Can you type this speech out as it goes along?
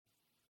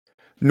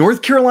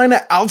North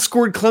Carolina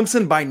outscored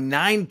Clemson by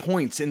 9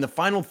 points in the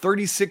final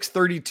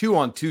 36-32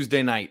 on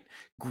Tuesday night.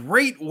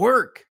 Great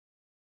work.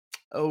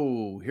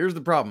 Oh, here's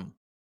the problem.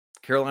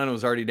 Carolina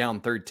was already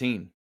down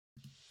 13.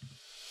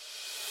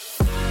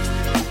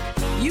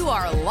 You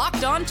are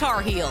Locked On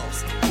Tar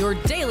Heels, your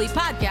daily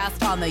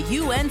podcast on the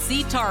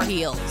UNC Tar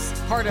Heels.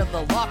 Part of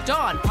the Locked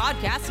On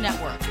Podcast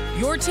Network,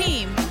 your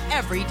team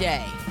every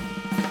day.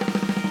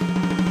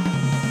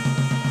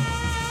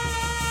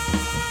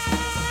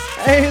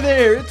 Hey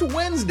there, it's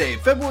Wednesday,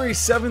 February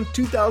 7th,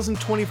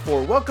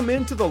 2024. Welcome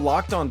into the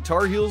Locked On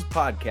Tar Heels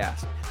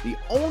podcast, the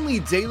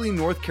only daily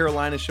North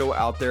Carolina show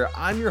out there.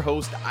 I'm your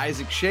host,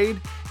 Isaac Shade,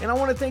 and I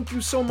want to thank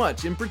you so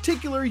much, in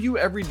particular you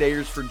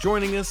everydayers, for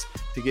joining us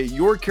to get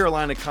your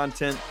Carolina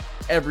content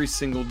every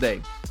single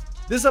day.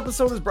 This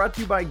episode is brought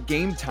to you by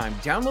Game Time.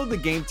 Download the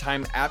Game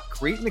Time app,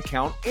 create an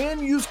account, and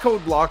use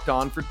code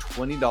LOCKEDON for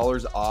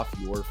 $20 off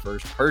your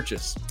first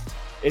purchase.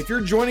 If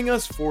you're joining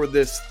us for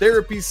this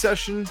therapy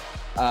session,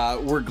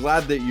 we're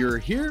glad that you're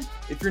here.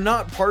 If you're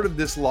not part of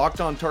this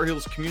Locked On Tar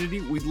Heels community,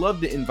 we'd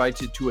love to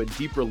invite you to a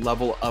deeper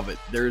level of it.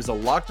 There is a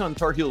Locked On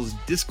Tar Heels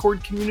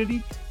Discord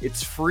community.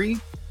 It's free.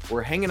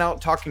 We're hanging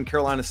out, talking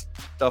Carolina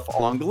stuff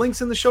along. The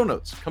link's in the show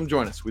notes. Come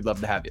join us. We'd love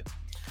to have you.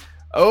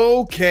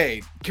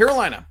 Okay,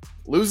 Carolina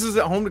loses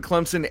at home to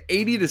Clemson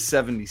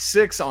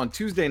 80-76 on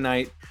Tuesday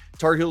night.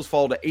 Tar Heels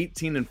fall to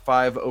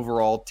 18-5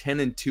 overall,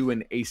 10-2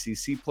 in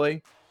ACC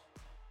play.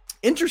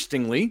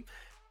 Interestingly,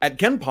 at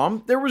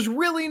KenPom, there was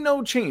really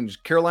no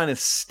change. Carolina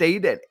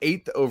stayed at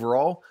 8th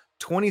overall,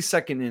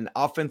 22nd in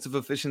offensive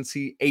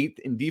efficiency, 8th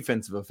in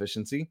defensive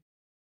efficiency.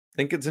 I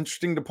think it's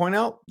interesting to point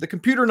out the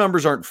computer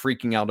numbers aren't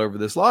freaking out over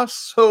this loss,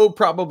 so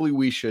probably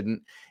we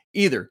shouldn't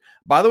either.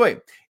 By the way,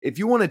 if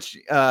you want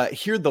to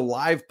hear the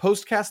live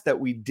postcast that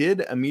we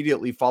did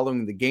immediately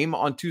following the game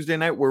on Tuesday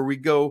night, where we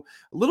go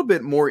a little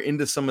bit more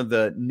into some of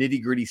the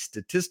nitty-gritty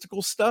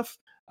statistical stuff,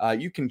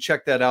 you can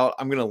check that out.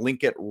 I'm going to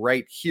link it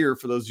right here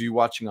for those of you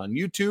watching on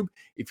YouTube.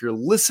 If you're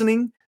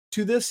listening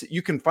to this,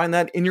 you can find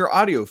that in your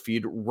audio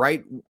feed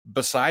right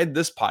beside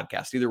this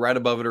podcast, either right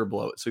above it or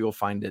below it. So you'll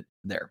find it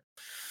there.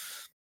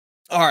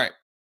 All right.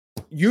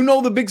 You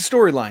know the big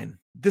storyline.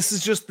 This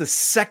is just the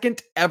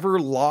second ever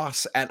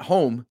loss at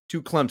home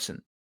to Clemson.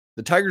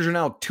 The Tigers are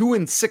now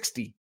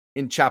 2-60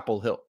 in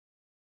Chapel Hill.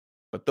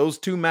 But those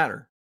two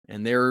matter,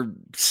 and they're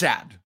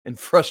sad and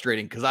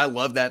frustrating because I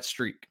love that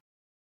streak.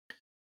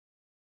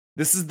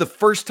 This is the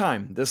first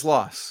time, this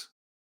loss,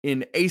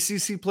 in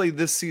ACC play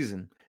this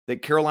season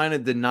that Carolina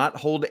did not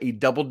hold a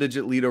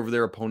double-digit lead over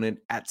their opponent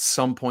at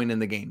some point in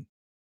the game.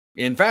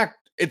 In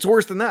fact, it's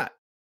worse than that.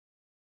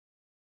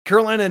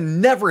 Carolina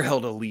never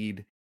held a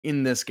lead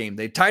in this game.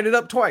 They tied it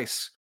up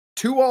twice,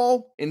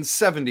 2-all and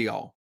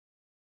 70-all.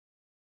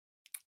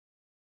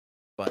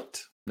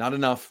 But not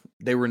enough.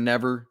 They were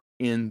never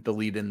in the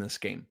lead in this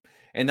game.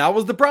 And that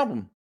was the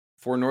problem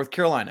for North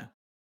Carolina.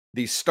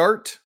 The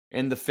start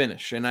and the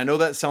finish. And I know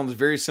that sounds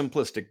very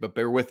simplistic, but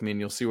bear with me and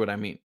you'll see what I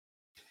mean.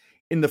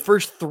 In the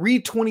first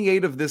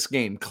 3:28 of this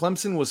game,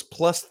 Clemson was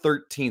plus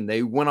 13.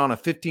 They went on a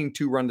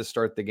 15-2 run to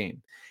start the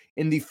game.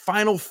 In the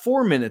final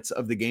 4 minutes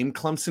of the game,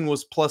 Clemson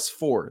was plus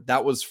 4.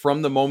 That was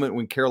from the moment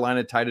when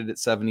Carolina tied it at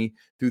 70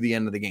 through the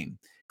end of the game.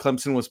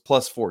 Clemson was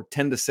plus 4,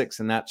 10-6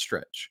 in that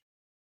stretch.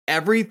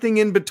 Everything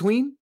in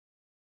between,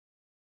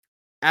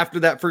 after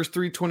that first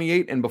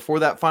 3:28 and before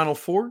that final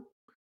 4,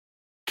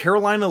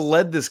 Carolina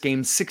led this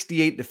game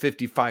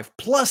 68-55,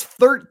 plus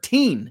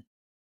 13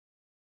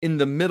 in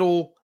the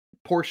middle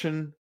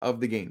portion of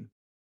the game.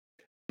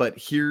 But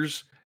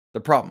here's the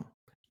problem.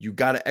 You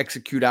got to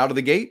execute out of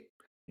the gate,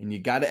 and you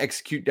got to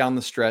execute down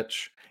the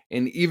stretch.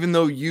 And even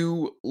though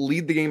you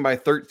lead the game by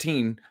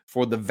 13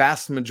 for the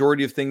vast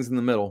majority of things in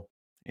the middle,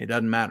 it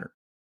doesn't matter.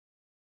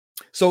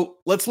 So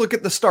let's look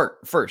at the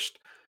start first.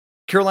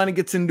 Carolina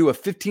gets into a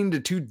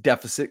 15-2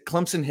 deficit.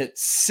 Clemson hit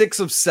 6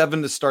 of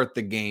 7 to start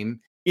the game.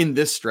 In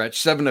this stretch,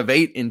 7 of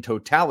 8 in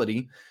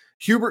totality.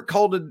 Hubert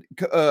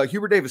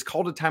Davis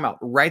called a timeout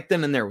right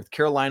then and there with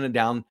Carolina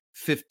down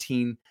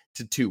 15-2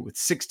 with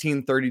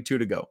 16:32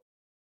 to go.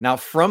 Now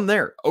from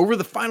there, over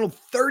the final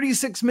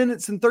 36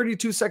 minutes and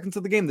 32 seconds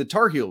of the game, the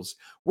Tar Heels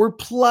were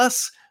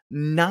plus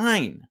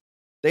 9.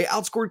 They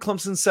outscored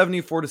Clemson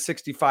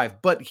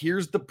 74-65. But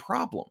here's the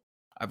problem.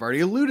 I've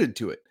already alluded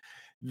to it.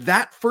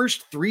 That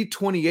first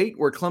 3:28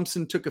 where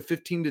Clemson took a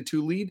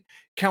 15-2 lead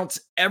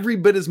counts every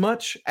bit as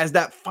much as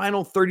that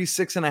final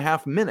 36 and a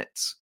half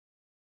minutes.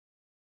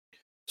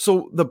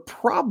 So the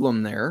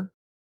problem there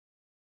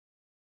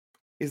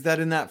is that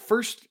in that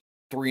first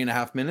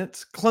 3.5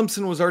 minutes,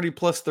 Clemson was already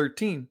plus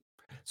 13.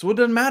 So it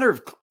doesn't matter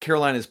if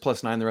Carolina is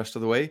plus 9 the rest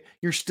of the way.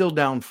 You're still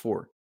down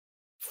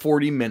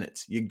 40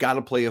 minutes. You got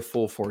to play a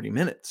full 40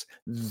 minutes.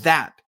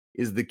 That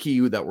is the key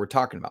that we're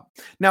talking about.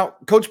 Now,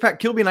 Coach Pat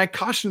Kilby and I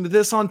cautioned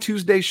this on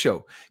Tuesday's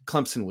show.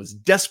 Clemson was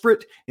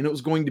desperate, and it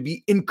was going to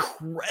be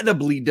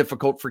incredibly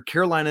difficult for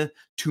Carolina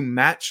to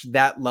match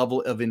that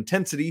level of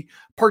intensity,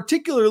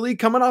 particularly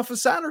coming off of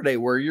Saturday,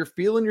 where you're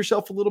feeling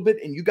yourself a little bit,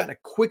 and you got to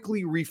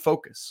quickly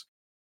refocus.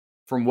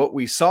 From what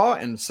we saw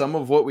and some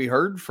of what we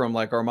heard from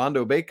like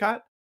Armando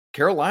Bacot,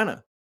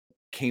 Carolina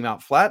came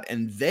out flat,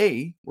 and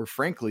they were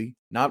frankly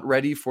not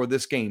ready for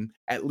this game,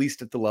 at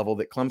least at the level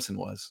that Clemson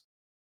was.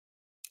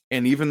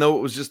 And even though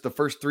it was just the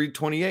first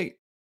 3:28,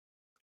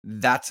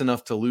 that's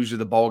enough to lose you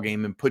the ball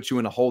game and put you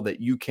in a hole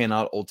that you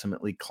cannot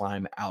ultimately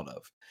climb out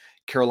of.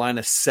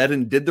 Carolina said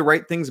and did the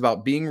right things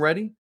about being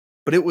ready,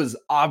 but it was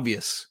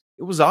obvious.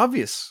 It was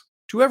obvious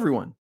to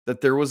everyone that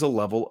there was a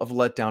level of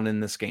letdown in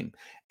this game.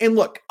 And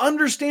look,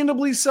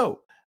 understandably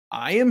so.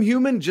 I am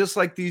human just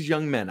like these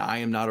young men. I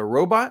am not a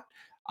robot.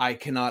 I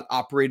cannot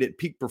operate at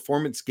peak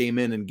performance game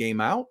in and game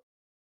out.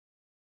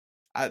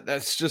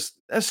 That's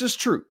just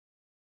true.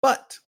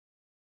 But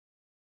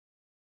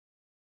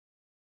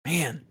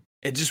man,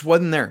 it just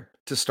wasn't there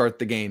to start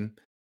the game.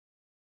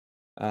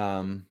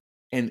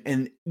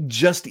 And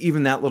just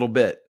even that little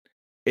bit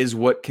is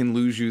what can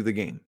lose you the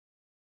game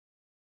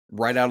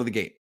right out of the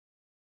gate.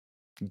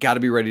 Got to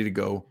be ready to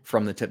go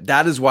from the tip.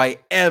 That is why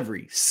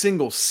every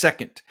single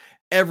second,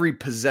 every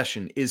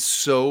possession is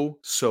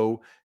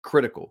so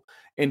critical.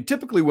 And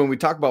typically when we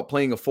talk about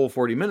playing a full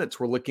 40 minutes,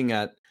 we're looking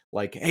at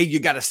like, hey, you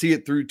got to see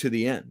it through to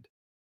the end.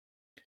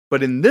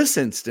 But in this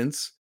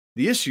instance,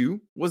 the issue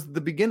was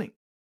the beginning.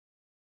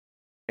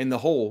 And the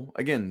hole,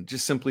 again,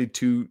 just simply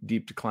too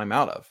deep to climb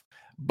out of.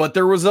 But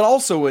there was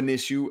also an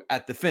issue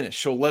at the finish.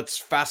 So let's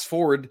fast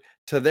forward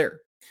to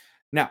there.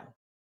 Now,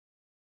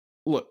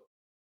 look,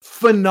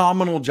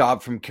 phenomenal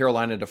job from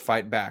Carolina to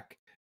fight back.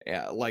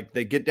 Like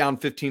they get down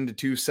 15-2,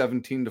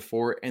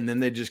 17-4, and then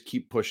they just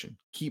keep pushing.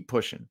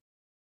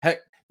 Heck,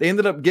 they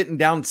ended up getting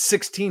down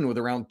 16 with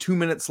around 2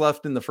 minutes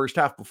left in the first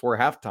half before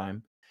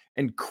halftime.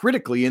 And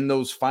critically, in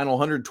those final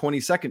 120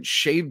 seconds,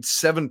 shaved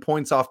 7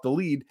 points off the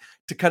lead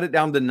to cut it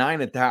down to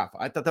 9 at the half.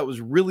 I thought that was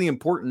really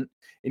important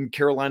in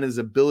Carolina's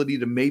ability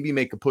to maybe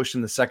make a push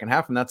in the second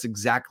half, and that's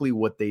exactly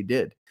what they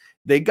did.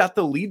 They got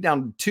the lead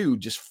down to 2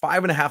 just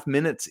 5.5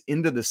 minutes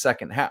into the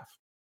second half.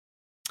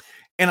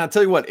 And I'll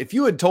tell you what, if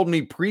you had told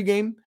me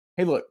pregame,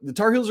 hey, look, the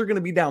Tar Heels are going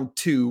to be down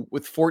 2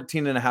 with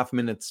 14.5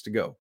 minutes to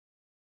go,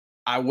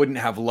 I wouldn't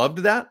have loved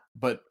that,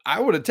 but I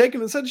would have taken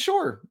it and said,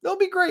 sure, they'll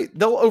be great.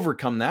 They'll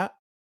overcome that.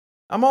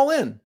 I'm all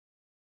in.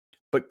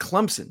 But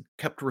Clemson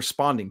kept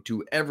responding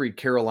to every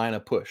Carolina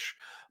push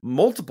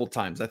multiple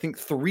times. I think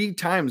 3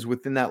 times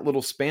within that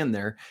little span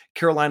there.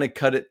 Carolina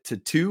cut it to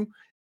 2,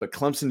 but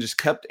Clemson just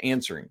kept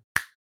answering.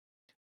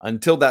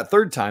 Until that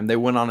third time, they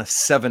went on a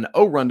 7-0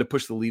 run to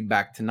push the lead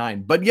back to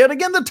 9. But yet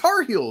again, the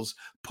Tar Heels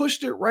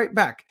pushed it right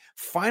back,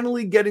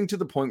 finally getting to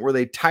the point where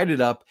they tied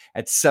it up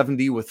at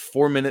 70 with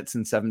 4 minutes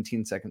and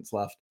 17 seconds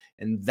left.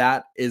 And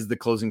that is the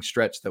closing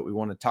stretch that we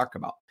want to talk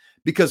about.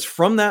 Because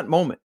from that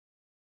moment,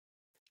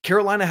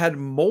 Carolina had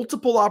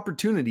multiple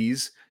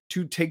opportunities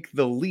to take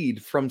the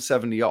lead from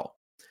 70-all.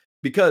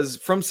 Because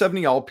from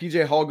 70-all,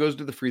 PJ Hall goes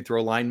to the free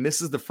throw line,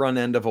 misses the front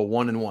end of a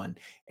 1-and-1.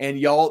 And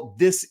y'all,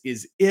 this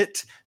is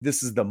it.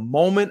 This is the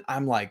moment.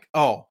 I'm like,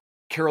 oh,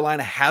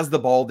 Carolina has the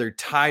ball. They're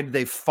tied.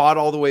 They fought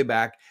all the way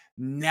back.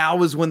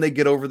 Now is when they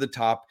get over the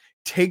top,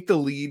 take the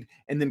lead,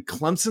 and then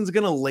Clemson's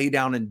going to lay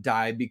down and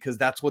die because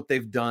that's what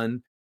they've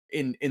done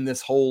in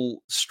this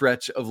whole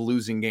stretch of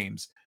losing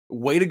games.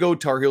 Way to go,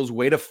 Tar Heels.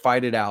 Way to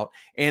fight it out.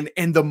 And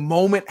the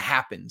moment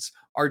happens.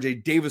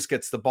 RJ Davis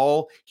gets the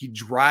ball. He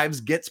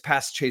drives, gets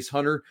past Chase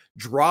Hunter,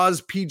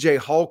 draws PJ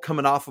Hall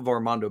coming off of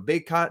Armando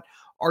Bacot.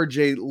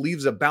 RJ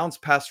leaves a bounce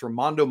pass for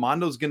Mondo.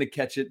 Mondo's going to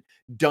catch it,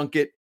 dunk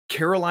it.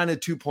 Carolina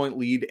 2-point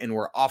lead, and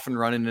we're off and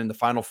running in the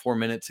final 4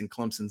 minutes, and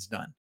Clemson's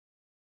done.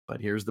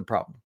 But here's the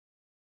problem.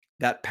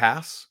 That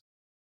pass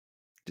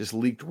just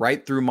leaked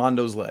right through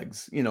Mondo's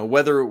legs. You know,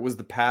 whether it was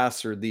the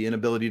pass or the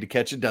inability to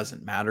catch, it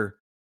doesn't matter.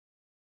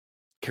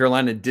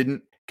 Carolina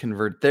didn't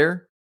convert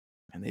there,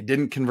 and they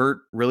didn't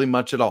convert really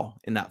much at all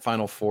in that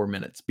final 4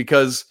 minutes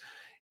because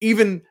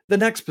even the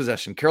next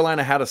possession,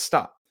 Carolina had a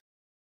stop.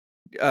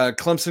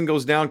 Clemson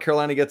goes down,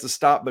 Carolina gets a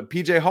stop, but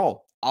PJ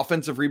Hall,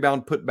 offensive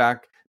rebound, put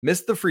back,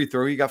 missed the free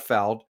throw, he got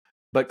fouled,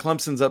 but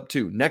Clemson's up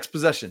 2. Next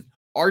possession,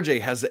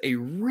 RJ has a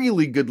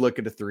really good look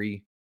at a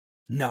 3.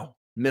 No,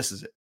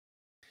 misses it.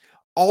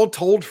 All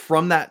told,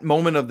 from that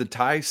moment of the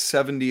tie,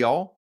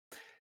 70-all,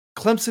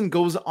 Clemson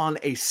goes on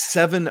a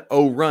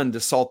 7-0 run to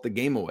salt the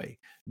game away,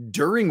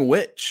 during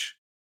which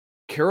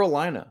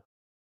Carolina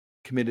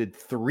committed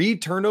 3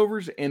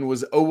 turnovers and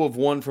was 0 of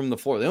 1 from the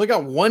floor. They only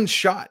got 1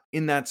 shot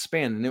in that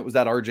span, and it was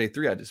that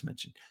RJ3 I just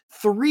mentioned.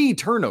 3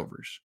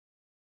 turnovers.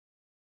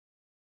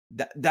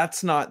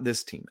 That's not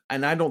this team.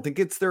 And I don't think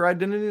it's their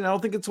identity, and I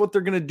don't think it's what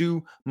they're going to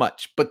do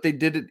much. But they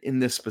did it in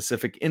this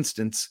specific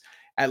instance,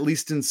 at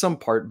least in some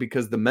part,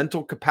 because the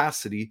mental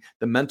capacity,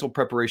 the mental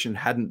preparation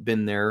hadn't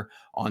been there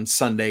on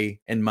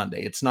Sunday and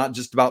Monday. It's not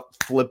just about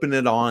flipping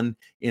it on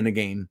in a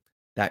game.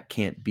 That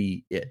can't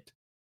be it.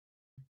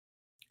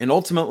 And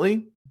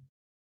ultimately,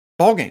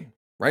 ball game,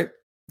 right?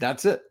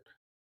 That's it.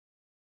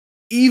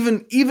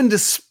 Even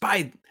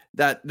despite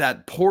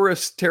that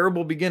porous,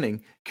 terrible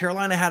beginning,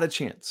 Carolina had a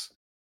chance.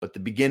 But the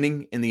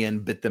beginning and the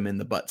end bit them in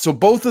the butt. So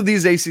both of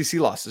these ACC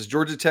losses,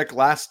 Georgia Tech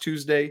last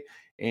Tuesday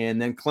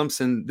and then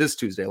Clemson this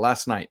Tuesday,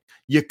 last night,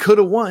 you could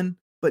have won,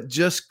 but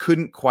just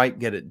couldn't quite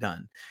get it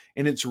done.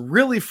 And it's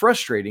really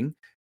frustrating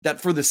that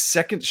for the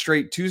second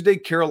straight Tuesday,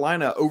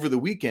 Carolina over the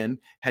weekend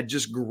had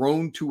just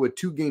grown to a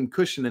 2-game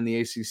cushion in the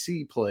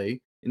ACC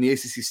play, in the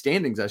ACC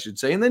standings, I should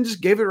say, and then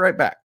just gave it right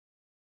back.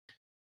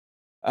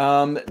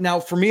 Now,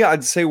 for me,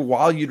 I'd say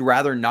while you'd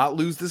rather not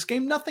lose this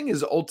game, nothing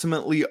is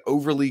ultimately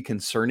overly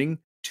concerning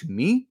to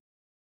me.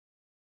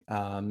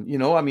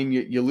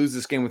 You lose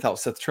this game without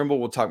Seth Trimble.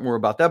 We'll talk more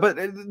about that, but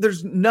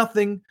there's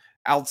nothing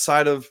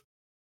outside of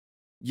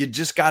you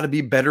just got to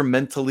be better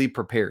mentally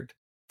prepared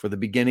for the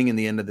beginning and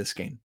the end of this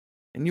game,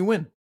 and you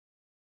win.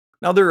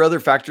 Now, there are other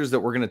factors that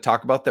we're going to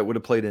talk about that would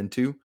have played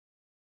into,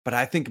 but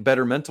I think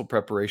better mental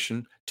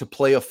preparation to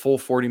play a full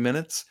 40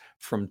 minutes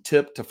from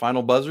tip to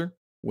final buzzer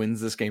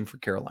wins this game for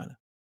Carolina.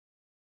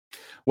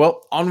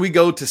 Well, on we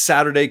go to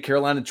Saturday.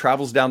 Carolina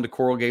travels down to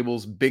Coral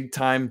Gables, big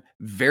time,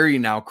 very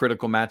now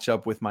critical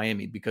matchup with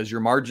Miami because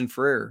your margin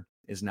for error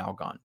is now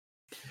gone.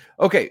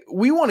 Okay,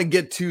 we want to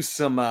get to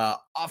some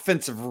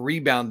offensive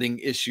rebounding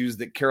issues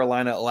that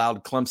Carolina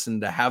allowed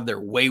Clemson to have their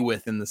way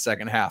with in the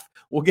second half.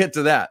 We'll get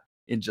to that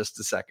in just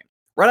a second.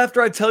 Right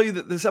after I tell you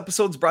that this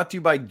episode is brought to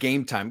you by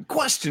Game Time.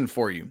 Question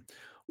for you.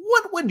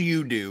 What would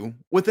you do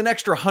with an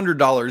extra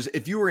 $100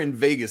 if you were in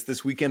Vegas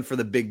this weekend for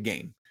the big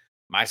game?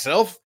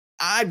 Myself,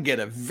 I'd get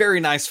a very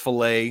nice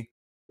filet,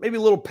 maybe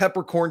a little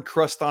peppercorn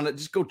crust on it,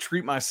 just go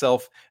treat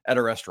myself at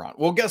a restaurant.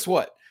 Well, guess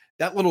what?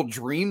 That little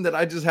dream that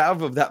I just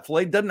have of that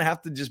filet doesn't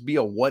have to just be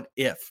a what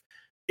if.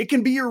 It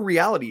can be your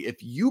reality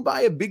if you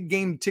buy a big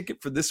game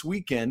ticket for this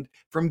weekend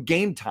from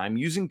Game Time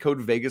using code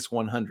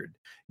Vegas100.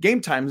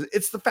 Game Time,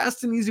 it's the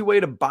fast and easy way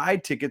to buy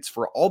tickets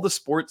for all the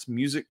sports,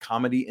 music,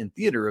 comedy, and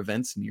theater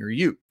events near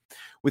you.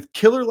 With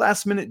killer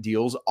last-minute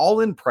deals,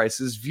 all-in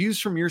prices, views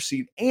from your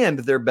seat, and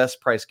their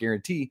best price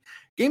guarantee,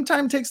 Game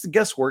Time takes the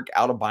guesswork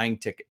out of buying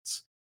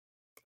tickets.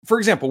 For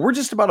example, we're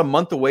just about a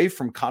month away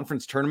from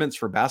conference tournaments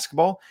for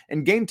basketball,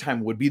 and Game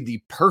Time would be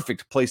the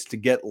perfect place to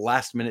get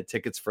last-minute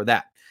tickets for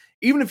that.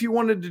 Even if you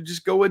wanted to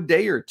just go a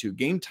day or two,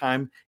 Game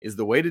Time is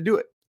the way to do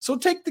it. So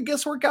take the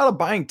guesswork out of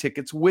buying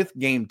tickets with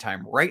Game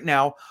Time. Right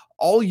now,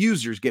 all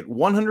users get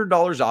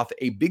 $100 off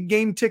a big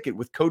game ticket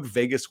with code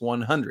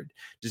Vegas100.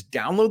 Just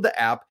download the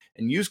app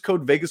and use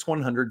code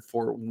Vegas100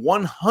 for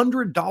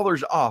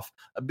 $100 off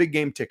a big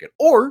game ticket.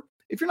 Or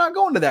if you're not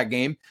going to that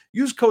game,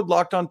 use code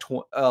locked on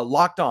for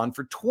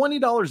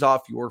 $20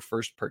 off your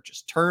first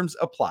purchase. Terms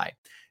apply.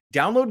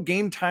 Download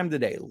Game Time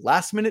today.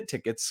 Last minute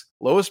tickets,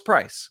 lowest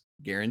price,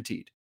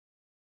 guaranteed.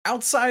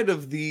 Outside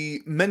of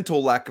the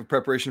mental lack of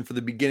preparation for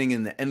the beginning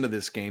and the end of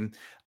this game,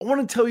 I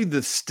want to tell you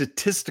the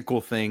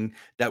statistical thing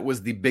that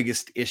was the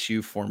biggest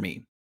issue for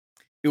me.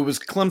 It was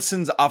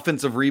Clemson's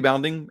offensive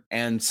rebounding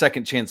and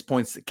second chance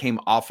points that came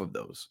off of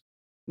those.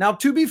 Now,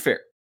 to be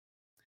fair,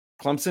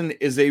 Clemson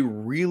is a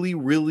really,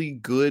 really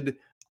good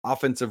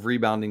offensive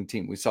rebounding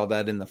team. We saw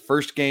that in the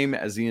first game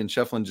as Ian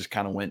Shefflin just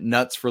kind of went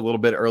nuts for a little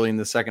bit early in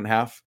the second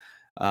half.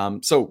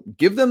 So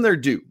give them their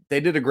due. They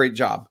did a great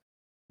job,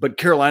 but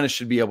Carolina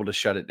should be able to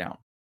shut it down.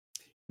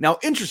 Now,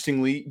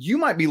 interestingly, you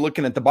might be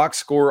looking at the box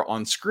score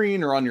on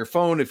screen or on your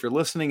phone if you're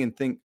listening and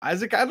think,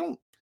 Isaac,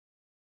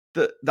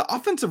 the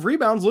offensive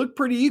rebounds look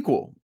pretty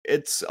equal.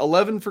 It's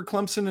 11 for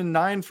Clemson and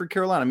 9 for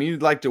Carolina. I mean,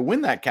 you'd like to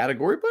win that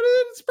category, but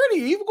it's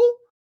pretty equal.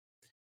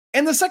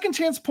 And the second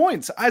chance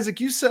points,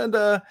 Isaac, you said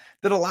that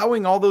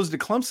allowing all those to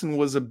Clemson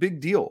was a big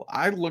deal.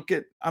 I'm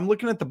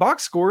looking at the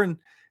box score and it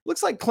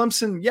looks like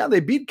Clemson, yeah, they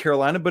beat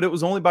Carolina, but it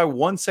was only by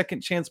 1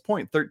 second chance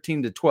point,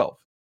 13-12.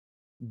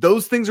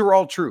 Those things are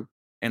all true.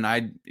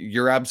 And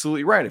you're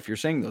absolutely right if you're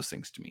saying those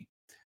things to me.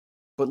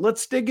 But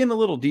let's dig in a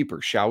little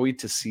deeper, shall we,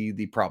 to see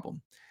the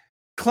problem.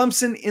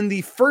 Clemson in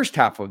the first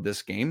half of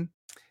this game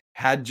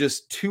had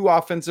just 2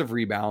 offensive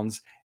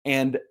rebounds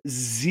and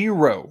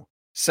 0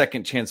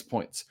 second chance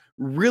points.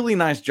 Really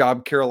nice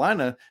job,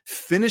 Carolina,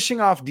 finishing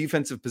off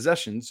defensive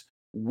possessions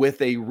with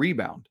a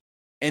rebound,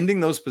 ending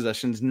those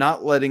possessions,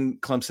 not letting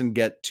Clemson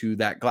get to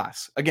that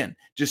glass. Again,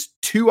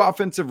 just 2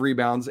 offensive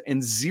rebounds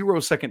and 0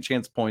 second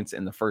chance points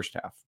in the first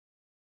half.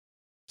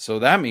 So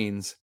that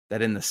means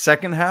that in the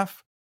second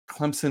half,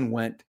 Clemson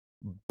went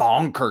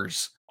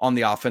bonkers on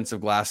the offensive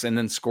glass and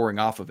then scoring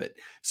off of it.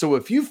 So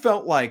if you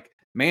felt like,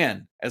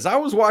 man, as I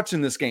was watching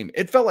this game,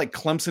 it felt like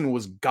Clemson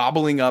was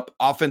gobbling up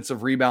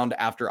offensive rebound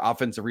after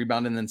offensive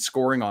rebound and then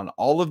scoring on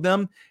all of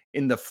them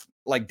in the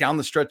down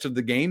the stretch of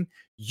the game,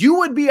 you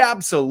would be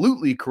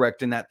absolutely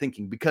correct in that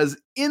thinking, because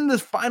in the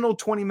final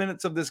 20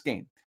 minutes of this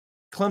game,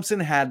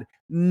 Clemson had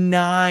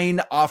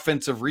 9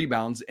 offensive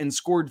rebounds and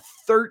scored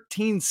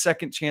 13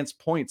 second chance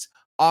points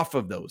off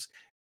of those.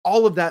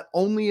 All of that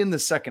only in the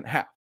second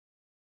half.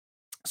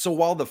 So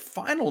while the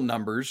final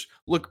numbers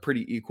look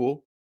pretty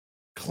equal,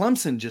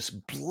 Clemson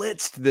just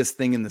blitzed this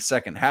thing in the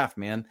second half,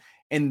 man.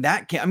 And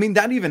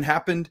that even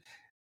happened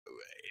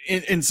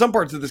in some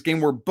parts of this game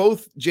where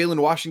both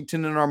Jalen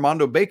Washington and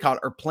Armando Bacot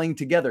are playing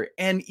together.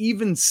 And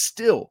even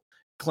still,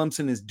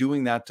 Clemson is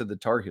doing that to the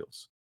Tar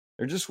Heels.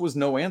 There just was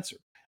no answer.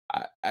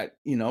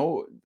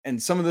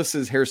 And some of this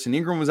is Harrison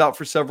Ingram was out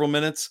for several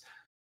minutes.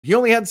 He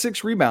only had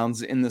 6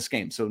 rebounds in this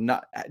game, so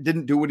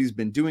didn't do what he's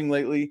been doing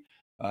lately.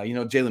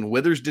 Jalen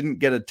Withers didn't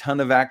get a ton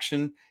of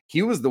action.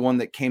 He was the one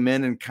that came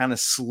in and kind of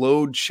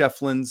slowed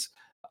Shefflin's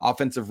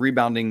offensive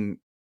rebounding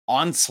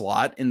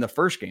onslaught in the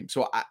first game.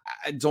 So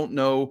I don't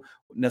know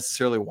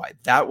necessarily why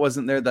that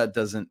wasn't there. That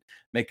doesn't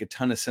make a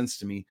ton of sense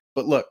to me.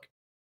 But look,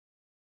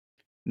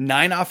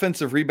 9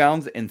 offensive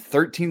rebounds and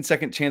 13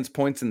 second chance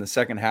points in the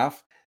second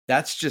half.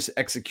 That's just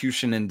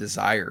execution and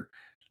desire.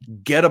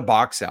 Get a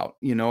box out.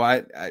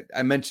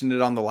 I mentioned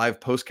it on the live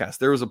postcast.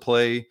 There was a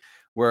play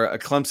where a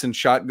Clemson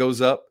shot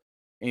goes up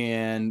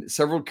and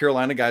several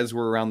Carolina guys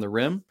were around the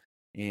rim.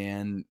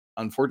 And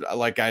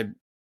unfortunately, I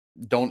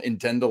don't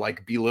intend to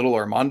belittle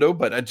Armando,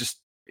 but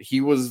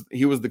he was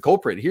the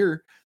culprit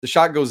here. The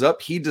shot goes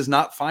up. He does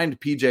not find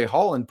PJ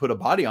Hall and put a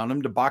body on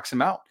him to box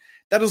him out.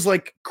 That is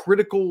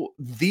critical.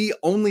 The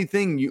only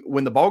thing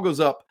when the ball goes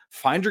up,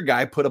 find your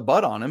guy, put a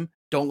butt on him.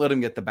 Don't let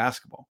him get the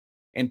basketball.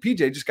 And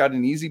PJ just got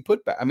an easy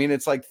putback. I mean,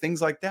 it's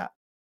things like that.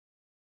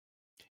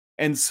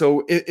 And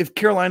so if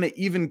Carolina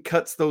even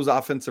cuts those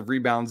offensive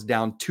rebounds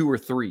down 2 or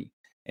 3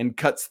 and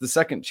cuts the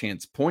second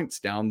chance points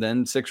down,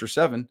 then 6 or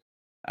 7,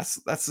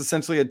 that's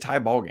essentially a tie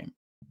ball game.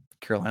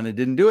 Carolina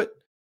didn't do it.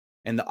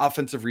 And the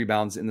offensive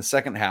rebounds in the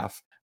second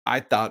half, I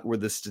thought, were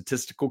the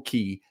statistical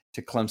key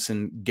to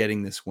Clemson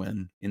getting this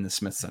win in the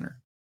Smith Center.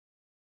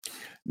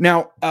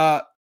 Now,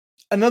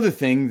 another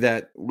thing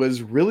that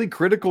was really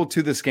critical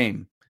to this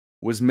game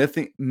was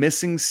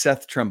missing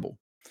Seth Trimble.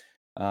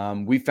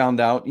 We found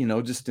out,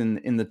 just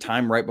in the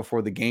time right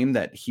before the game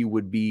that he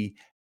would be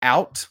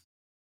out.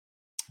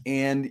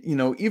 And,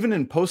 even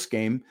in post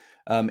game,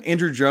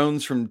 Andrew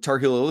Jones from Tar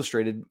Heel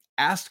Illustrated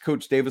asked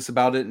Coach Davis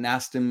about it and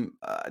asked him,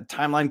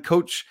 timeline,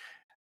 Coach,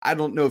 I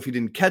don't know if he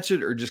didn't catch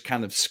it or just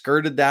kind of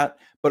skirted that,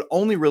 but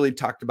only really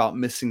talked about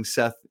missing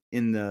Seth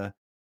in the,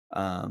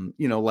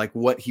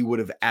 what he would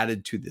have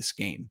added to this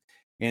game.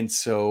 And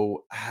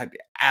so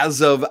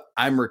as of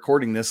I'm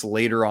recording this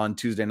later on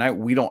Tuesday night,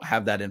 we don't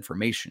have that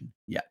information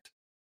yet.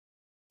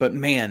 But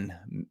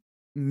man,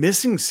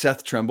 missing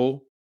Seth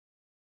Trimble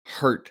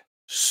hurt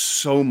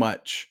so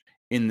much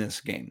in this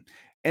game.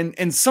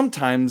 And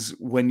sometimes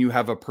when you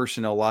have a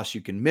personnel loss,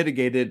 you can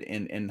mitigate it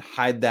and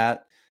hide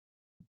that.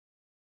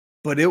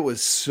 But it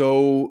was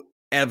so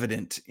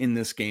evident in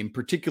this game,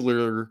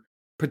 particularly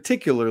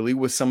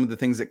with some of the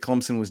things that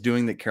Clemson was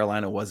doing that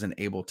Carolina wasn't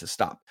able to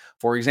stop.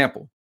 For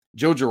example,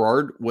 Joe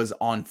Girard was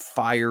on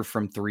fire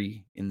from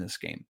 3 in this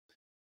game.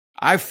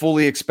 I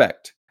fully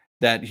expect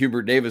that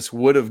Hubert Davis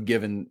would have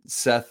given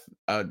Seth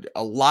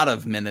a lot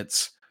of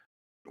minutes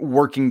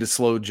working to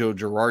slow Joe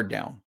Girard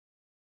down.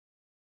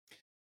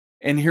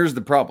 And here's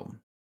the problem.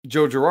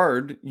 Joe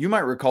Girard, you might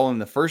recall in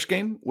the first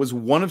game, was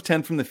 1 of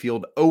 10 from the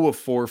field, 0 of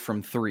 4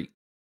 from 3.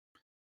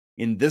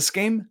 In this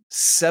game,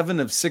 7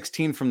 of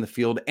 16 from the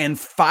field and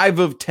 5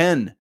 of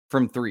 10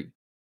 from 3.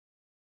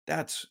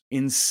 That's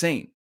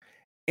insane.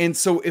 And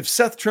so if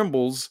Seth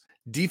Trimble's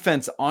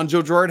defense on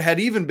Joe Girard had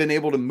even been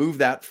able to move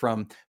that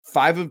from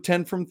 5 of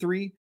 10 from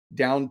 3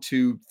 down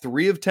to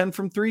 3 of 10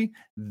 from 3,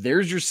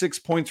 there's your 6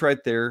 points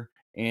right there,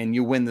 and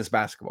you win this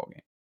basketball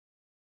game.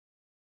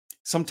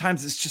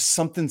 Sometimes it's just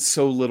something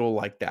so little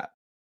like that.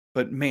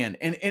 But man,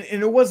 and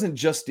it wasn't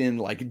just in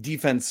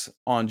defense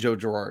on Joe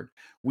Girard.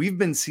 We've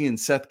been seeing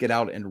Seth get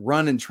out and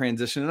run in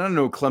transition. And I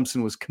know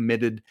Clemson was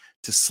committed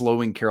to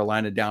slowing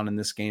Carolina down in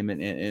this game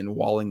and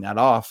walling that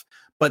off.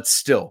 But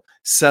still,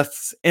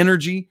 Seth's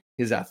energy,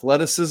 his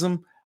athleticism,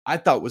 I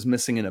thought was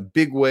missing in a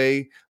big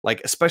way,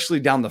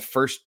 especially down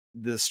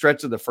the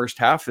stretch of the first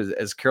half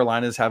as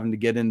Carolina's having to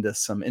get into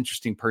some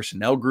interesting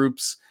personnel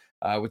groups,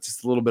 with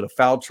just a little bit of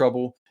foul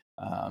trouble.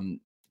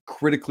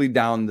 Critically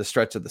down the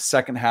stretch of the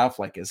second half,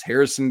 as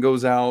Harrison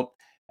goes out,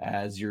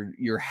 as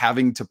you're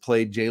having to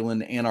play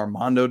Jalen and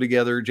Armando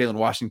together, Jalen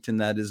Washington,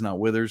 that is, not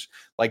Withers.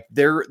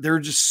 There are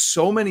just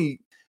so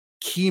many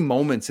key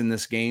moments in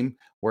this game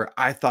where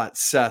I thought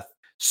Seth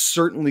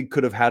certainly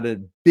could have had a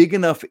big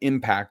enough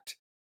impact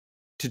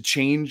to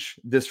change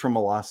this from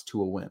a loss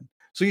to a win.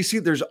 So you see,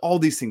 there's all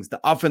these things: the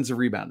offensive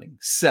rebounding,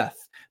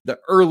 Seth, the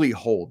early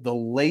hold, the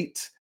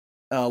late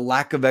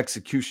lack of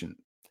execution.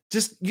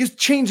 You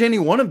change any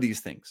one of these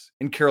things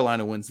and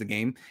Carolina wins the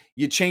game.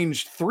 You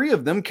change 3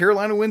 of them,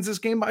 Carolina wins this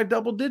game by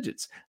double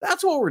digits.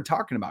 That's what we're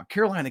talking about.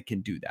 Carolina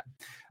can do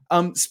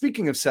that.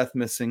 Speaking of Seth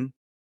missing,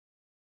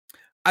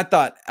 I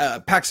thought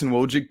Paxton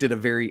Wojcik did a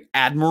very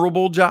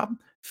admirable job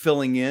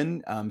filling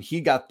in.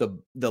 He got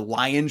the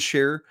lion's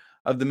share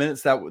of the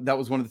minutes. That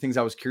was one of the things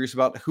I was curious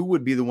about. Who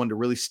would be the one to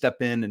really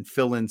step in and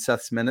fill in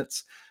Seth's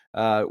minutes?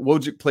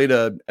 Wojcik played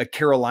a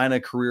Carolina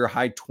career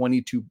high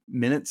 22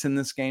 minutes in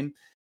this game.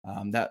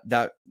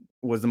 That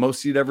was the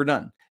most he'd ever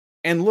done.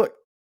 And look,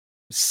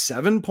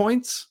 7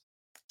 points,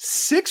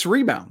 6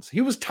 rebounds.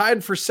 He was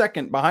tied for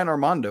second behind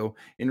Armando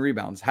in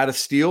rebounds. Had a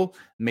steal,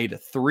 made a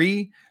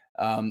 3,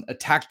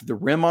 attacked the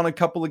rim on a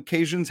couple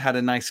occasions, had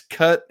a nice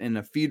cut and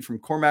a feed from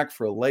Cormac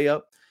for a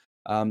layup.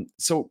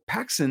 So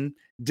Paxton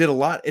did a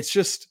lot. It's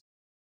just,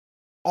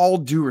 all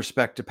due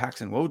respect to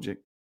Paxton Wojcik,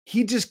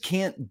 he just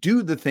can't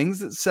do the things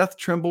that Seth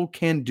Trimble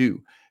can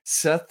do.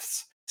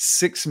 Seth's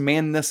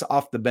six-manness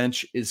off the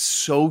bench is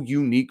so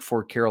unique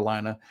for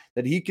Carolina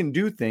that he can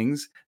do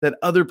things that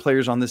other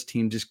players on this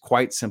team just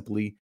quite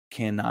simply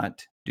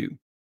cannot do.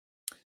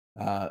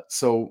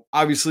 So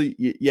obviously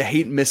you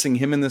hate missing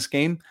him in this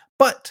game,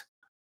 but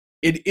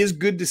it is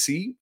good to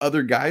see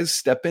other guys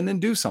step in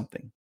and do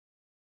something.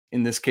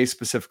 In this case,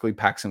 specifically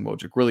Paxton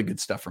Wojcik. Really good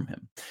stuff from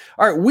him.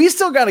 All right, we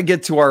still got to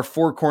get to our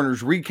four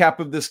corners recap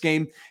of this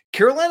game.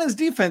 Carolina's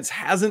defense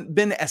hasn't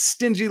been as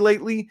stingy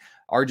lately.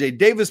 RJ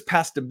Davis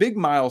passed a big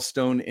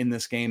milestone in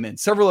this game and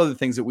several other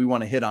things that we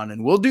want to hit on,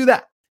 and we'll do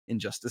that in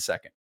just a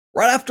second.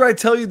 Right after I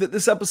tell you that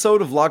this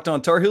episode of Locked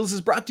On Tar Heels is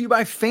brought to you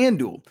by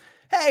FanDuel.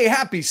 Hey,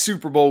 happy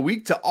Super Bowl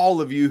week to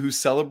all of you who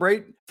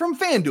celebrate from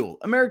FanDuel,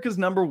 America's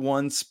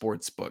 #1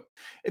 sportsbook.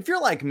 If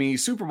you're like me,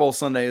 Super Bowl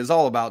Sunday is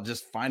all about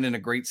just finding a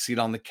great seat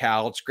on the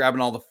couch,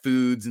 grabbing all the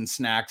foods and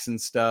snacks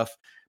and stuff,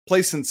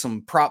 placing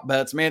some prop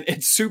bets. Man,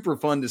 it's super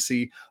fun to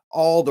see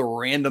all the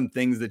random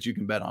things that you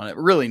can bet on it.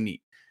 Really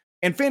neat.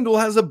 And FanDuel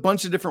has a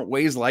bunch of different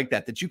ways like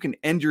that you can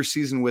end your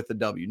season with a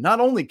W. Not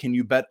only can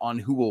you bet on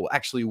who will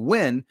actually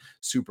win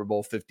Super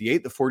Bowl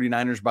 58, the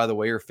 49ers, by the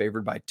way, are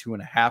favored by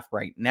 2.5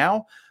 right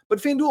now, but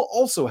FanDuel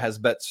also has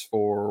bets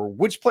for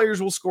which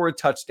players will score a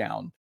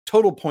touchdown,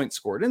 total points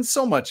scored, and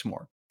so much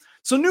more.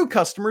 So new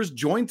customers,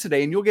 join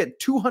today and you'll get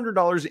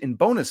 $200 in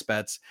bonus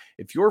bets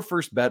if your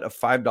first bet of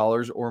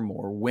 $5 or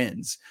more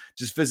wins.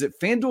 Just visit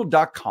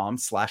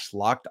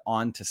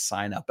FanDuel.com/lockedon to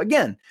sign up.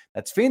 Again,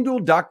 that's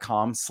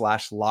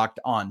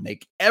FanDuel.com/lockedon.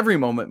 Make every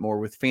moment more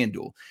with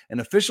FanDuel,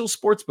 an official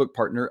sportsbook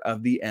partner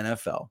of the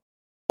NFL.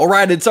 All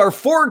right, it's our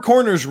four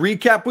corners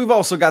recap. We've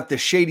also got the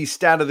shady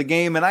stat of the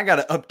game, and I got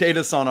to update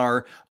us on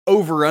our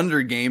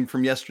over-under game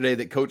from yesterday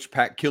that Coach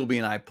Pat Kilby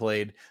and I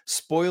played.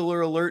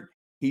 Spoiler alert,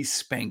 he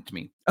spanked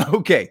me.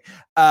 Okay,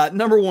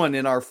 number one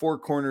in our four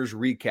corners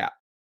recap,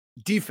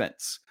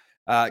 defense.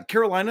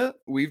 Carolina,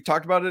 we've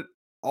talked about it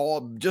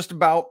just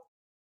about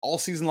all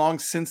season long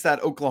since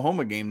that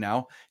Oklahoma game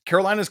now.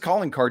 Carolina's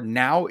calling card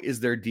now is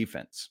their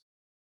defense.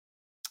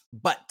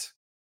 But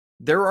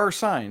there are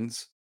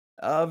signs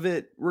of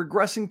it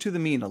regressing to the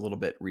mean a little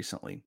bit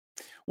recently.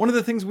 One of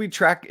the things we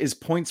track is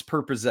points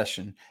per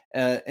possession,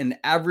 an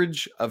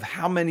average of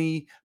how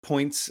many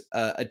points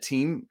a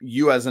team,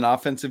 you as an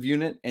offensive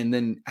unit, and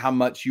then how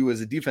much you as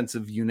a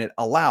defensive unit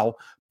allow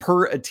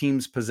per a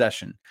team's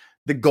possession.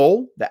 The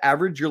goal, the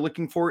average you're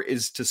looking for,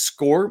 is to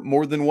score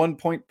more than 1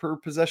 point per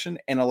possession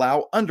and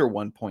allow under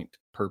 1 point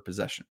per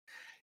possession.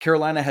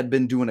 Carolina had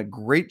been doing a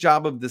great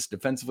job of this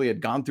defensively,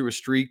 had gone through a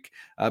streak,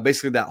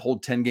 basically that whole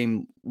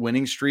 10-game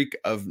winning streak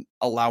of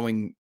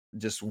allowing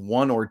just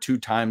one or two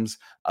times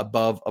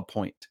above a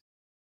point.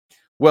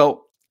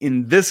 Well,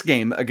 in this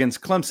game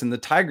against Clemson, the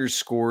Tigers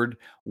scored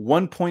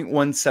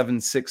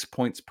 1.176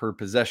 points per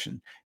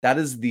possession. That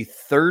is the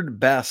third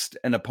best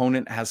an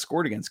opponent has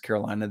scored against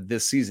Carolina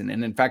this season.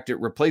 And in fact,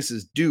 it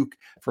replaces Duke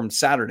from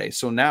Saturday.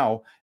 So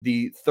now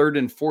the third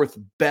and fourth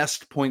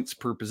best points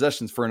per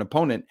possessions for an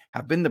opponent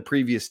have been the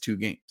previous two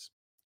games.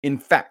 In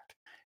fact,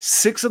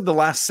 6 of the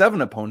last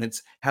 7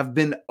 opponents have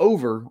been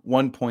over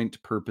 1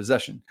 point per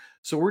possession.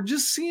 So we're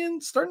just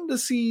starting to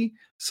see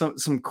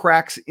some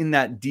cracks in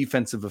that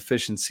defensive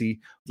efficiency.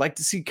 I'd like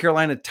to see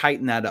Carolina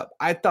tighten that up.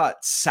 I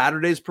thought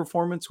Saturday's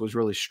performance was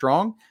really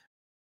strong.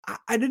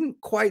 I didn't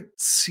quite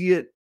see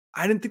it.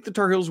 I didn't think the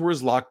Tar Heels were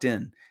as locked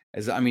in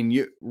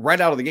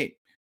right out of the gate.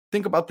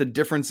 Think about the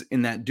difference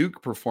in that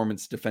Duke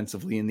performance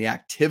defensively and the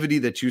activity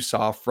that you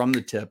saw from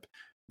the tip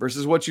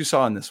versus what you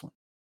saw in this one.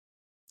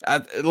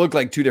 It looked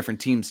like two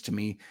different teams to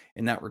me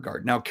in that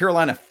regard. Now,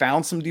 Carolina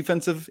found some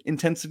defensive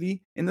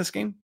intensity in this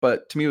game,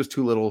 but to me, it was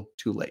too little,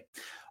 too late.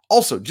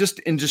 Also,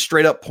 just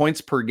straight up points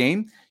per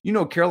game,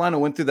 Carolina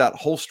went through that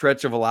whole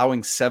stretch of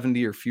allowing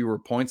 70 or fewer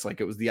points,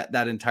 like it was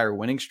that entire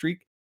winning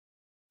streak.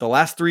 The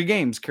last 3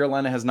 games,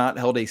 Carolina has not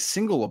held a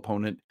single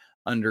opponent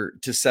under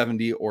to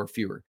 70 or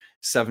fewer.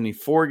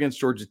 74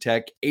 against Georgia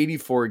Tech,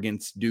 84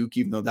 against Duke,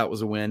 even though that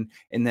was a win,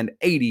 and then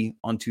 80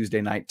 on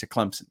Tuesday night to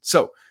Clemson.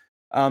 So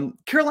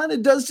Carolina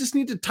does just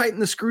need to tighten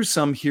the screws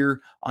some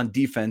here on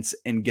defense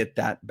and get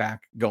that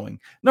back going.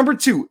 Number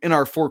 2 in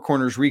our four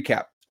corners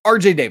recap,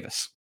 RJ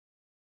Davis.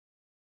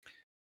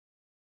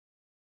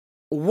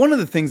 One of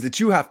the things that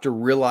you have to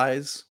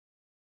realize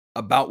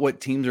about what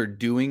teams are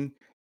doing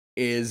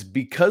is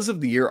because of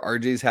the year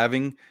RJ's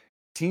having,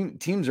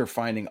 teams are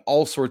finding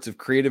all sorts of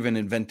creative and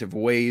inventive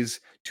ways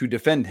to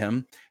defend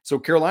him. So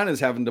Carolina's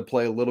having to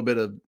play a little bit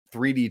of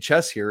 3D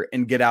chess here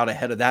and get out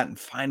ahead of that and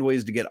find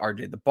ways to get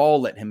RJ the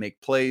ball, let him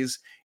make plays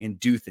and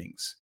do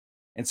things.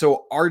 And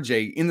so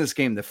RJ in this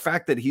game, the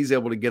fact that he's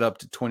able to get up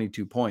to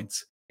 22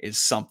 points is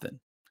something.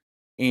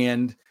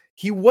 And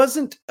he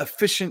wasn't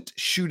efficient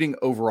shooting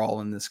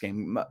overall in this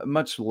game,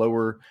 much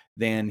lower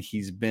than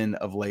he's been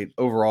of late.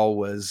 Overall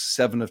was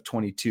 7 of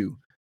 22,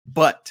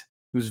 but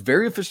he was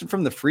very efficient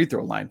from the free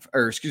throw line, from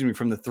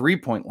the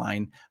 3-point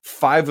line,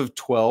 5 of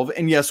 12.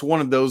 And yes,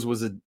 one of those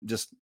was a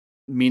just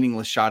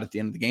meaningless shot at the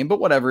end of the game,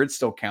 but whatever, it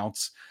still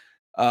counts.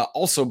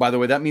 Also, by the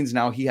way, that means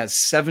now he has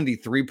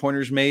 73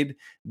 pointers made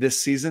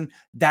this season.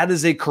 That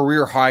is a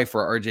career high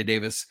for RJ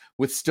Davis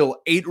with still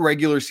 8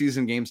 regular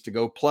season games to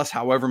go, plus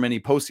however many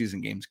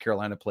postseason games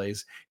Carolina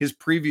plays. His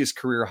previous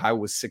career high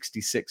was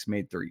 66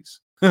 made threes.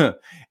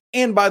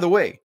 And by the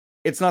way,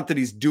 it's not that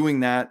he's doing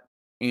that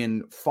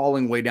and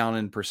falling way down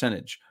in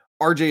percentage.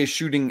 RJ is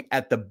shooting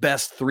at the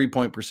best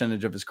 3-point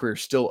percentage of his career,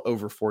 still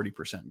over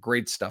 40%.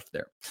 Great stuff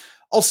there.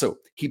 Also,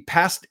 he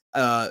passed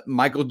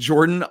Michael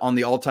Jordan on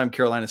the all-time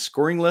Carolina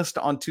scoring list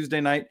on Tuesday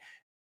night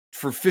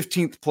for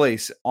 15th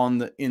place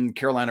in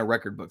Carolina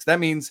record books. That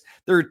means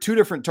there are 2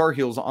 different Tar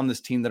Heels on this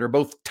team that are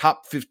both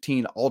top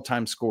 15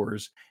 all-time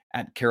scorers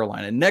at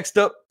Carolina. Next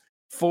up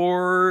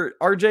for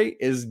RJ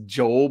is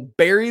Joel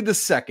Berry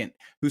II,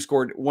 who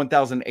scored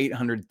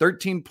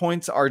 1,813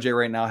 points. RJ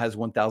right now has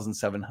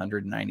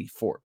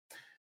 1,794.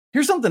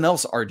 Here's something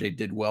else RJ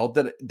did well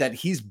that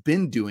he's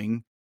been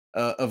doing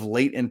of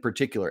late in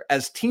particular.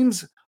 As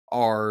teams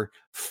are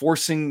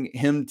forcing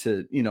him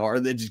to, are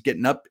they just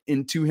getting up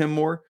into him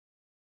more?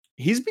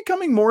 He's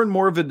becoming more and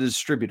more of a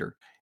distributor.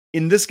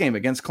 In this game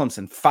against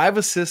Clemson, 5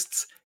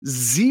 assists,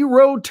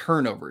 0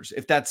 turnovers.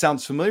 If that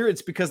sounds familiar,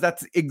 it's because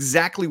that's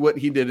exactly what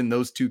he did in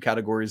those 2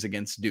 categories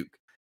against Duke.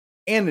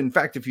 And in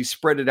fact, if you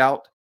spread it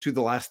out to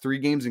the last 3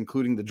 games,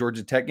 including the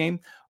Georgia Tech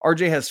game,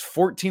 RJ has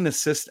 14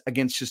 assists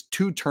against just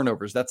 2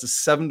 turnovers. That's a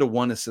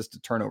 7-to-1 assist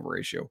to turnover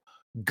ratio.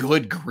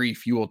 Good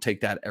grief. You will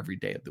take that every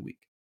day of the week.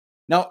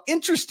 Now,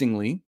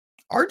 interestingly,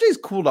 RJ's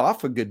cooled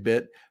off a good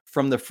bit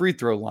from the free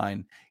throw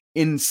line.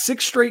 In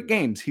 6 straight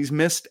games, he's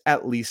missed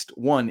at least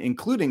 1,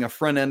 including a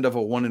front end of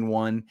a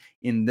 1-and-1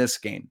 in this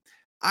game.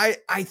 I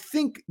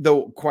think,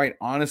 though, quite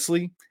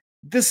honestly,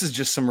 this is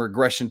just some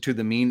regression to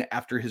the mean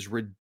after his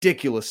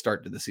ridiculous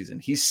start to the season.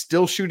 He's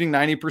still shooting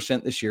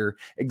 90% this year,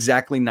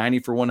 exactly 90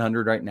 for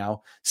 100 right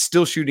now,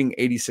 still shooting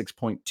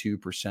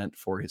 86.2%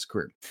 for his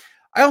career.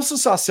 I also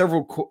saw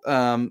several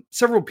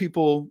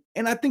people,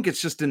 and I think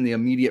it's just in the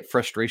immediate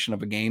frustration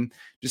of a game,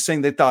 just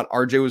saying they thought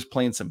RJ was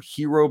playing some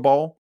hero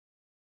ball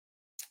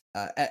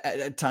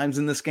at times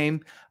in this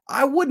game.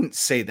 I wouldn't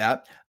say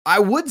that. I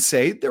would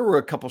say there were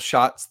a couple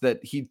shots that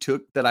he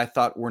took that I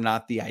thought were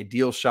not the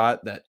ideal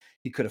shot, that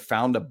he could have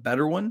found a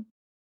better one.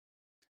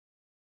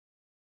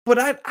 But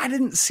I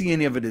didn't see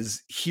any of it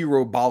as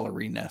hero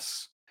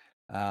balleriness.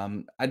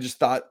 I just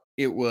thought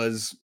it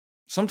was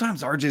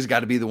sometimes RJ's got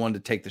to be the one to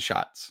take the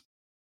shots.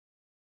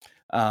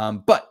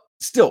 But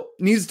still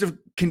needs to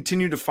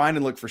continue to find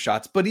and look for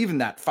shots. But even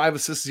that 5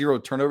 assists, 0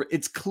 turnover,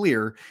 it's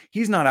clear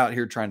he's not out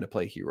here trying to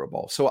play hero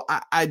ball. So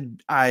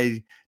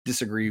I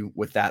disagree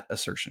with that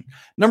assertion.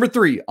 Number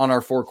 3 on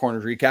our 4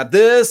 corners recap.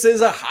 This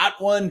is a hot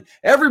one.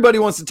 Everybody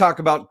wants to talk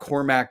about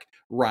Cormac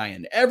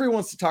Ryan. Everyone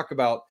wants to talk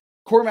about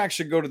Cormac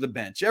should go to the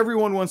bench.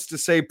 Everyone wants to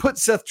say, put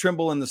Seth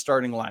Trimble in the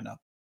starting lineup.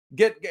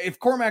 If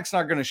Cormac's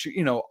not going to shoot,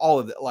 all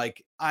of it.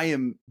 Like, I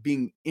am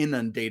being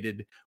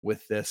inundated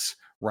with this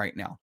right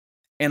now.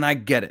 And I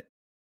get it.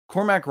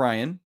 Cormac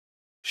Ryan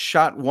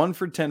shot 1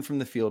 for 10 from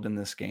the field in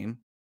this game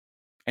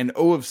and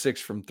 0 of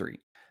 6 from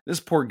 3. This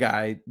poor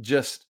guy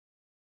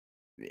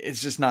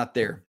it's just not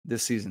there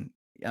this season.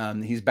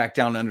 He's back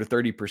down under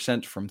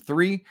 30% from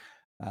 3.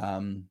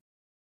 And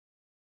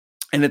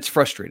it's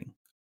frustrating.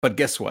 But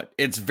guess what?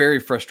 It's very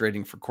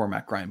frustrating for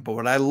Cormac Ryan. But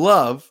what I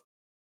love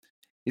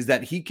is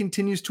that he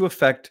continues to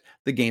affect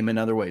the game in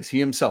other ways. He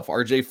himself,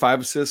 RJ,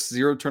 5 assists,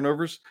 0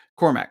 turnovers.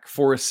 Cormac,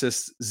 4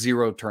 assists,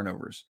 0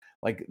 turnovers.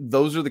 Like,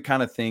 those are the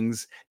kind of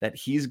things that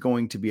he's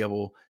going to be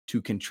able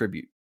to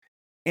contribute.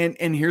 And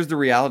here's the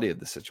reality of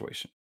the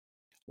situation.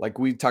 Like,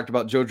 we talked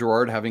about Joe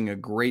Girard having a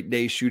great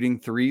day shooting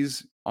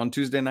threes on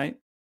Tuesday night.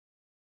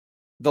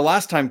 The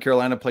last time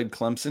Carolina played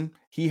Clemson,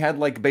 he had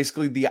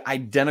basically the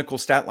identical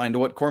stat line to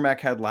what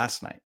Cormac had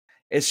last night.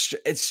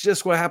 It's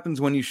just what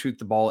happens when you shoot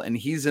the ball, and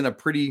he's in a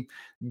pretty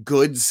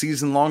good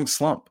season-long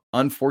slump,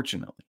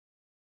 unfortunately.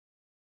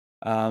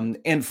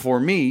 And for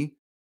me,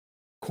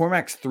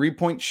 Cormac's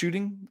 3-point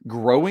shooting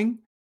growing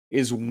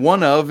is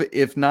one of,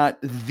 if not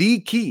the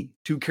key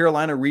to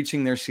Carolina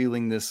reaching their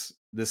ceiling this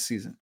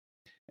season.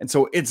 And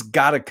so it's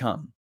got to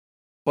come.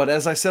 But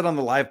as I said on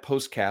the live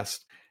postcast,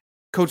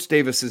 Coach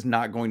Davis is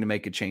not going to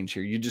make a change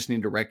here. You just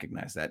need to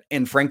recognize that.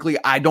 And frankly,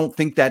 I don't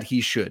think that he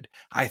should.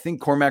 I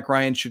think Cormac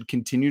Ryan should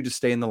continue to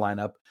stay in the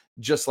lineup,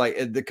 just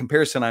like the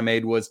comparison I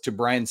made was to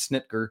Brian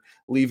Snitker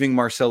leaving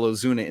Marcelo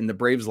Zuna in the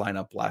Braves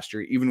lineup last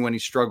year, even when he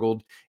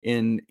struggled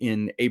in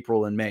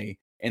April and May,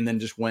 and then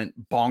just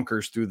went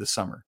bonkers through the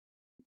summer.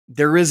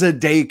 There is a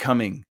day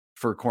coming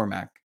for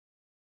Cormac,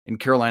 and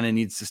Carolina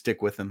needs to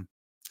stick with him.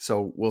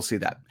 So we'll see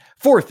that.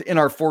 4th in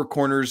our 4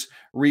 corners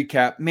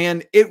recap.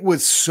 Man, it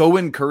was so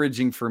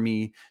encouraging for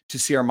me to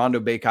see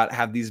Armando Bacot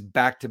have these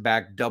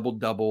back-to-back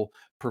double-double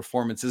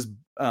performances.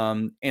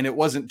 And it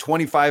wasn't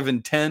 25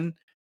 and 10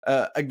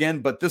 again,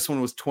 but this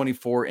one was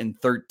 24 and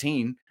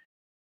 13.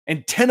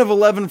 And 10 of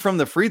 11 from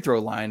the free throw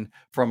line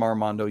from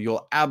Armando.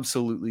 You'll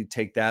absolutely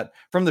take that.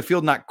 From the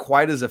field, not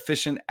quite as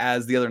efficient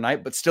as the other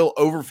night, but still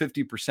over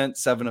 50%,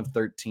 7 of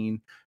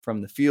 13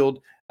 from the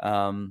field.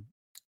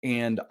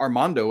 And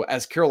Armando,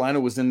 as Carolina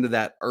was into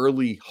that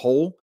early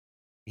hole,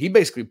 he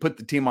basically put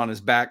the team on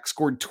his back,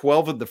 scored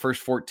 12 of the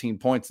first 14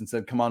 points and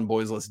said, come on,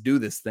 boys, let's do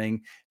this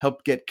thing.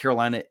 Helped get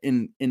Carolina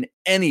in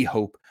any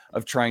hope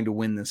of trying to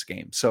win this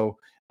game. So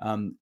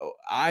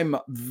I'm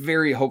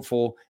very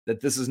hopeful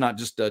that this is not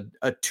just a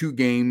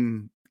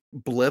 2-game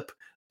blip,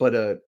 but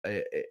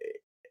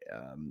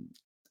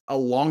a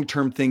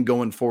long-term thing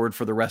going forward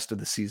for the rest of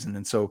the season.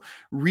 And so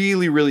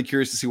really, really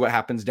curious to see what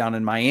happens down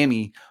in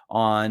Miami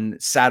on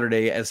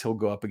Saturday as he'll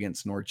go up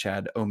against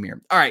Norchad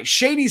Omier. All right,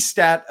 shady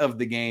stat of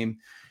the game.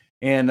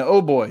 And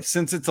oh boy,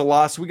 since it's a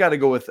loss, we got to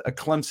go with a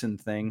Clemson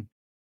thing.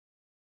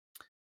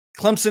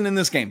 Clemson in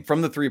this game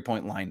from the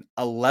 3-point line,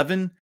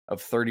 11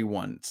 of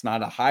 31. It's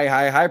not a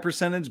high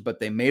percentage, but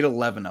they made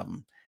 11 of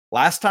them.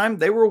 Last time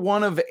they were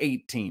 1 of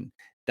 18.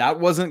 That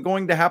wasn't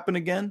going to happen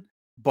again.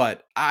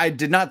 But I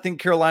did not think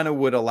Carolina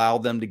would allow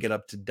them to get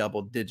up to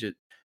double-digit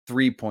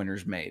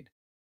 3-pointers made.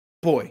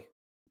 Boy,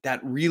 that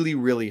really,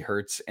 really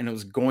hurts, and it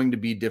was going to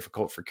be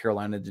difficult for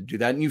Carolina to do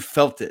that, and you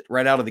felt it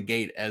right out of the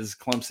gate as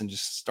Clemson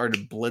just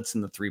started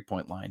blitzing the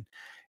 3-point line.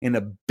 And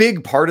a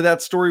big part of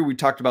that story, we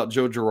talked about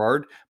Joe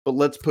Girard, but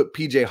let's put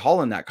PJ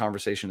Hall in that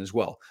conversation as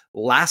well.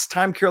 Last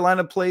time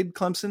Carolina played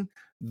Clemson,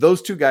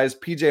 those two guys,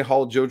 PJ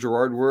Hall, Joe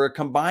Girard, were a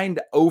combined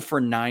 0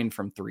 for 9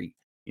 from 3.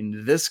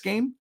 In this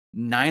game,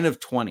 9 of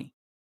 20.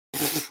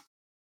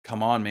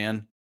 Come on,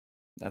 man.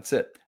 That's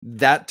it.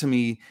 That to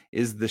me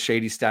is the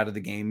shady stat of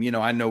the game. You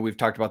know, I know we've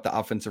talked about the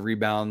offensive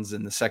rebounds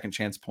and the second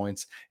chance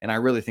points, and I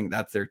really think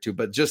that's there too.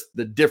 But just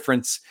the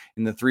difference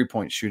in the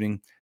 3-point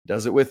shooting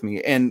does it with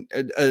me and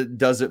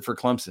does it for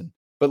Clemson.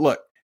 But look,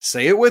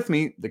 say it with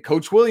me, the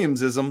Coach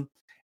Williamsism,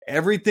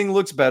 everything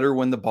looks better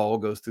when the ball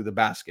goes through the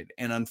basket.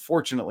 And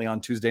unfortunately on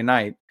Tuesday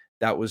night,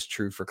 that was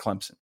true for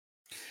Clemson.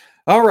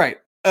 All right.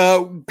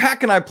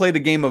 Pack and I played a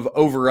game of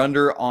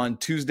over-under on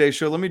Tuesday's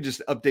show. Let me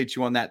just update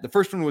you on that. The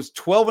first one was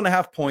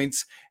 12.5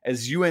 points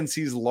as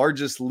UNC's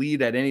largest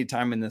lead at any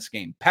time in this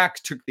game.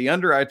 Pack took the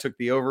under, I took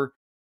the over.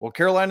 Well,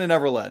 Carolina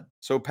never led,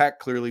 so Pack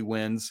clearly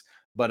wins,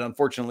 but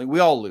unfortunately we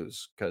all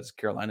lose because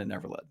Carolina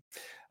never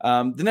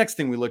led. The next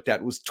thing we looked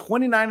at was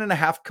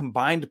 29.5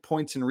 combined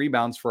points and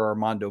rebounds for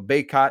Armando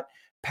Bacot.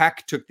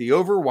 Pack took the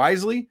over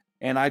wisely,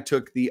 and I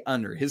took the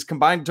under. His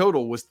combined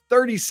total was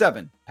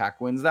 37.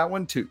 Pack wins that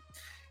one too.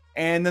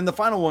 And then the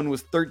final one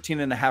was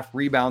 13.5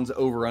 rebounds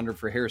over under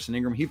for Harrison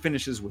Ingram. He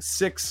finishes with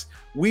 6.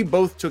 We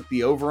both took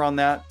the over on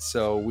that,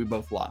 so we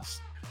both lost.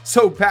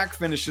 So Pack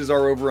finishes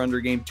our over under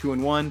game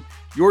 2-1.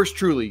 Yours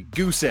truly,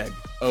 Goose Egg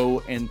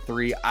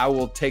 0-3. I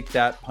will take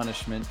that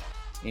punishment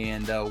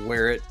and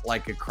wear it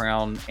like a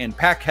crown. And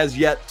Pack has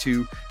yet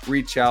to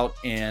reach out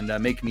and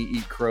make me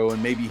eat crow,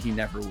 and maybe he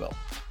never will.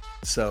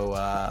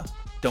 So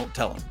don't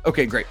tell him.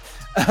 Okay, great.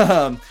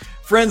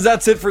 Friends,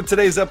 that's it for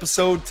today's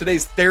episode,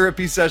 today's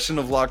therapy session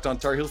of Locked On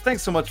Tar Heels.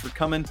 Thanks so much for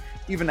coming,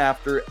 even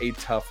after a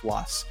tough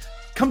loss.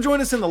 Come join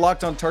us in the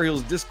Locked On Tar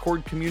Heels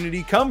Discord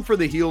community. Come for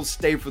the heels,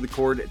 stay for the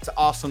cord. It's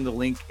awesome. The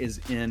link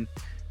is in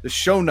the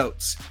show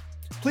notes.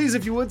 Please,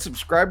 if you would,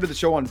 subscribe to the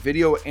show on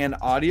video and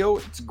audio.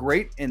 It's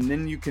great, and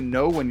then you can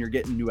know when you're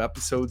getting new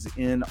episodes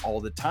in all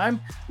the time.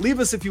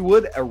 Leave us, if you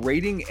would, a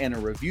rating and a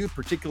review,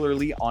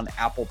 particularly on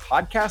Apple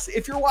Podcasts.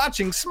 If you're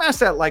watching, smash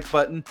that like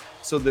button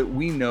so that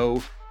we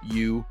know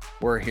you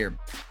were here.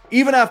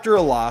 Even after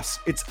a loss,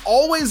 it's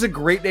always a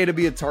great day to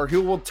be a Tar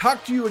Heel. We'll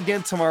talk to you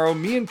again tomorrow,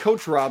 me and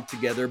Coach Rob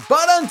together.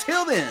 But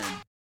until then,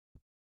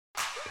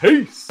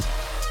 peace.